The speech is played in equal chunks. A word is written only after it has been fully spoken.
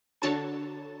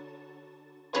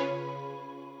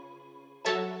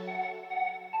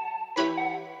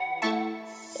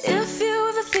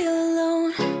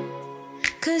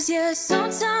'Cause yeah,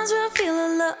 sometimes we'll feel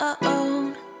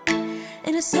alone.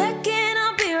 In a second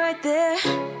I'll be right there.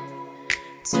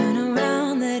 Turn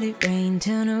around, let it rain.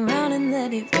 Turn around and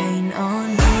let it rain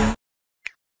on me.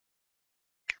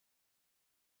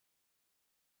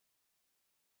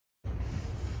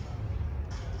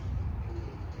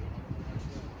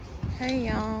 Hey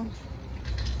y'all,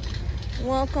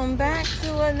 welcome back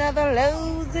to another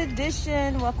Lowe's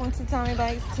edition. Welcome to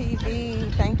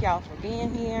TommyBitesTV. Thank y'all for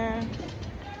being here.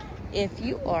 If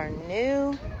you are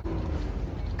new,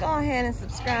 go ahead and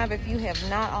subscribe if you have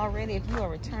not already. If you are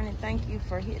returning, thank you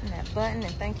for hitting that button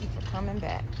and thank you for coming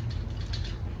back.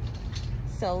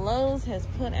 So Lowe's has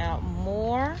put out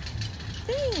more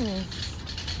things.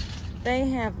 They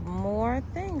have more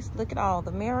things. Look at all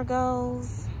the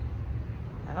marigolds.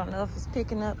 I don't know if it's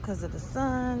picking up because of the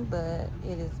sun, but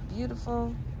it is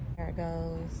beautiful. There it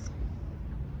goes.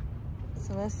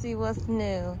 So let's see what's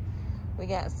new. We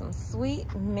got some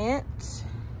sweet mint.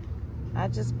 I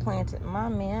just planted my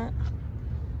mint.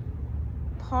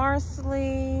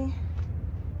 Parsley.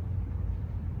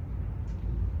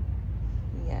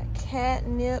 We got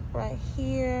catnip right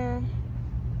here.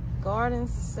 Garden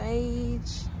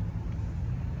sage.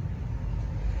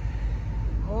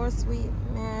 More sweet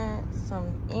mint,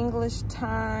 some English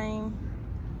thyme,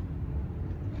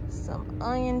 some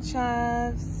onion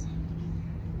chives,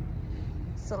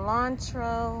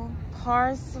 cilantro,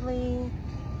 parsley,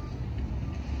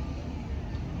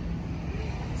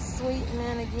 sweet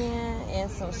mint again,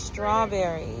 and some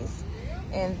strawberries.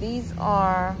 And these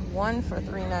are one for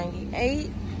 $3.98.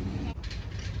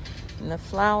 And the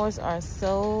flowers are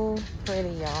so pretty,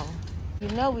 y'all. You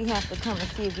know we have to come and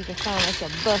see if we can find us a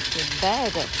busted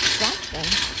bag of something.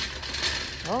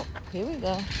 Oh, here we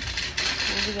go.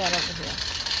 What we got over here?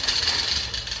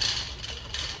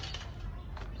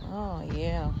 Oh,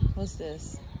 yeah. What's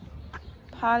this?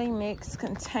 Potty mix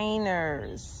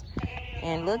containers.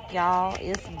 And look, y'all,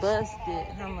 it's busted.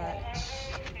 How much?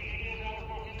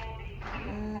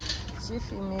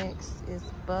 Jiffy mix is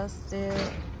busted.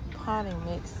 Potty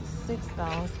mix is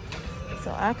 $6. So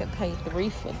I could pay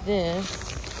 $3 for this.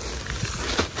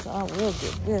 So I will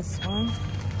get this one.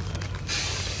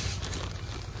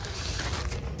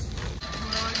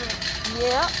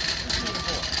 Yep.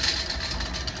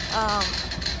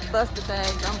 Busted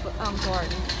bags. I'm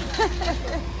gardening.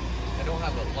 I don't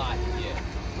have a lot yet.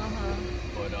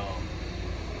 But on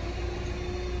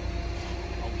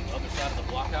the other side of the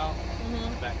block out, in the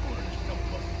back corner, there's a couple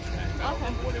busted bags. I don't know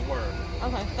what they were.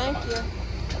 Okay, thank you.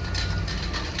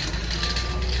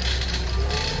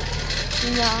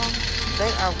 Y'all,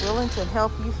 they are willing to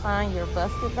help you find your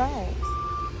busted bags.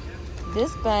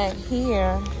 This bag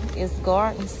here is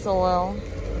garden soil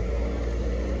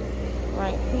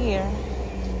right here.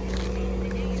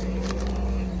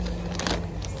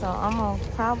 So I'm gonna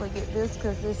probably get this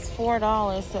because it's $4.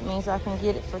 That means I can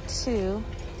get it for $2.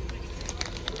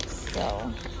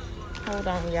 So hold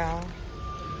on, y'all.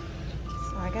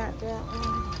 So I got that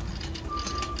one.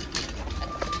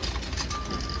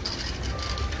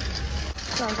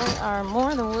 So they are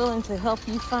more than willing to help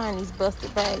you find these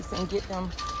busted bags and get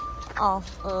them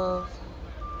off of.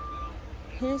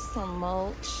 Here's some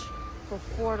mulch for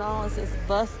 $4. It's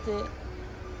busted.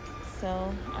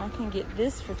 So I can get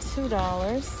this for $2.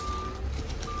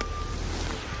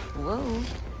 Whoa.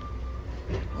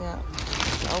 Yeah,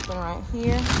 it's open right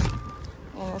here.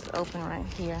 And it's open right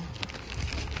here.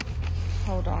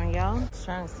 Hold on, y'all.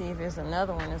 Trying to see if there's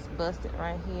another one that's busted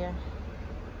right here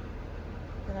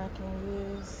that I can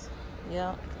use.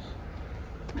 Yep.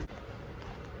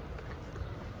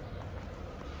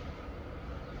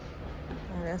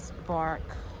 And that's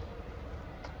bark.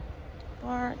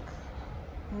 Bark,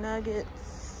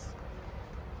 nuggets,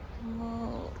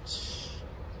 mulch.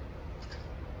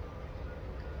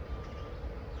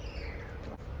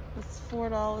 It's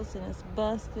 $4 and it's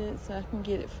busted, so I can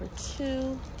get it for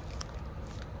 $2.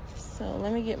 So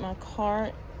let me get my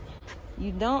cart.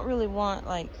 You don't really want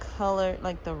like colored,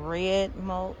 like the red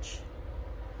mulch.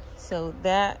 So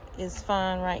that is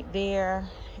fine right there.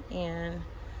 And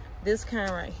this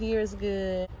kind right here is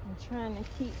good. I'm trying to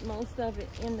keep most of it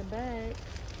in the bag.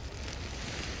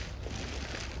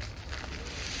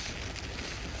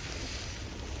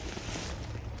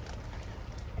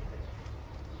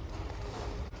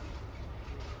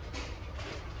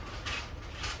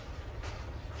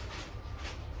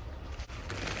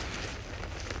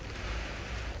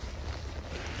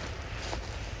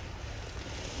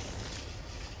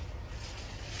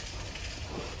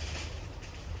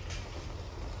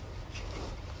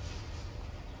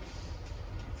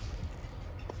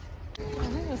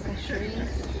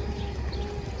 Trees.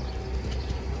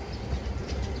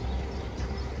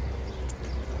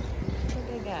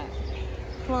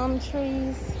 plum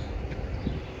trees.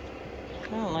 I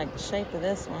don't like the shape of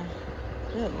this one.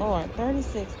 Good Lord,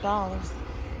 $36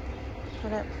 for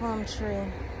that plum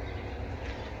tree.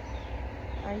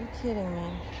 Are you kidding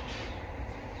me?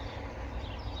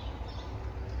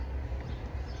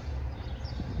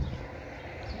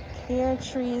 Pear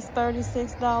tree is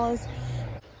 $36.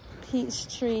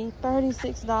 Peach tree,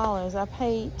 $36. I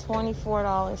paid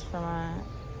 $24 for mine.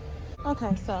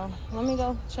 Okay, so let me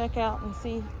go check out and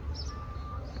see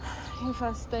if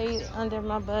I stayed under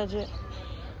my budget.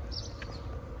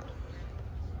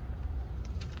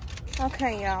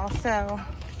 Okay, y'all, so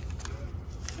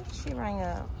she rang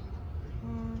up.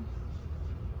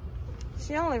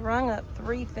 She only rung up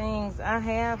 3 things. I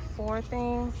have 4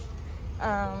 things.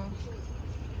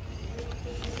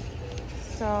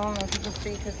 So I don't know if you can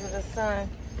see because of the sun,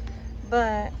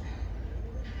 but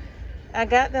I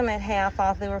got them at half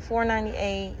off. They were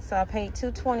 $4.98, so I paid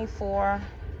 $2.24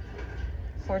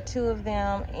 for 2 of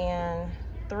them and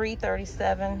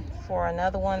 $3.37 for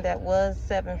another one that was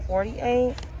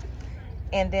 $7.48.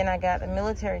 And then I got a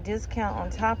military discount on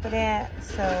top of that,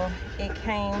 so it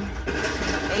came to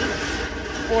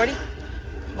 $8.40.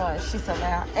 Lord, she's so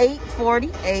loud.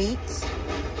 $8.48.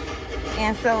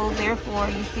 And so therefore,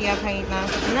 you see, I paid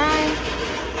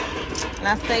 $9.59, and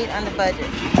I stayed under budget.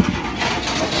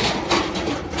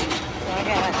 So I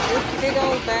got this big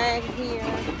old bag here.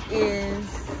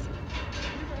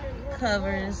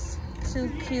 Covers 2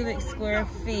 cubic square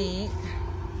feet.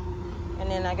 And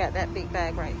then I got that big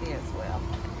bag right there as well.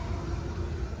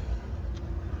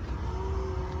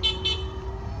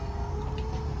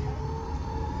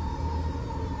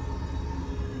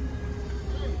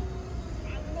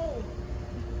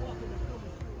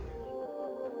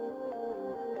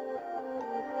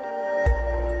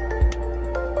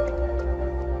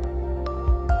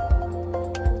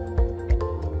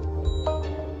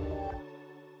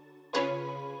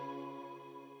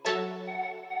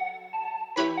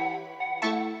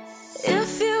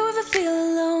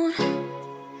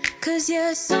 Cause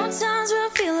yeah, sometimes we'll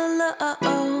feel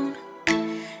alone.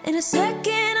 In a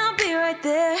second I'll be right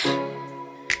there.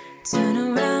 Turn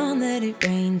around, let it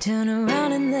rain. Turn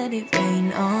around and let it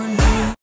rain on me.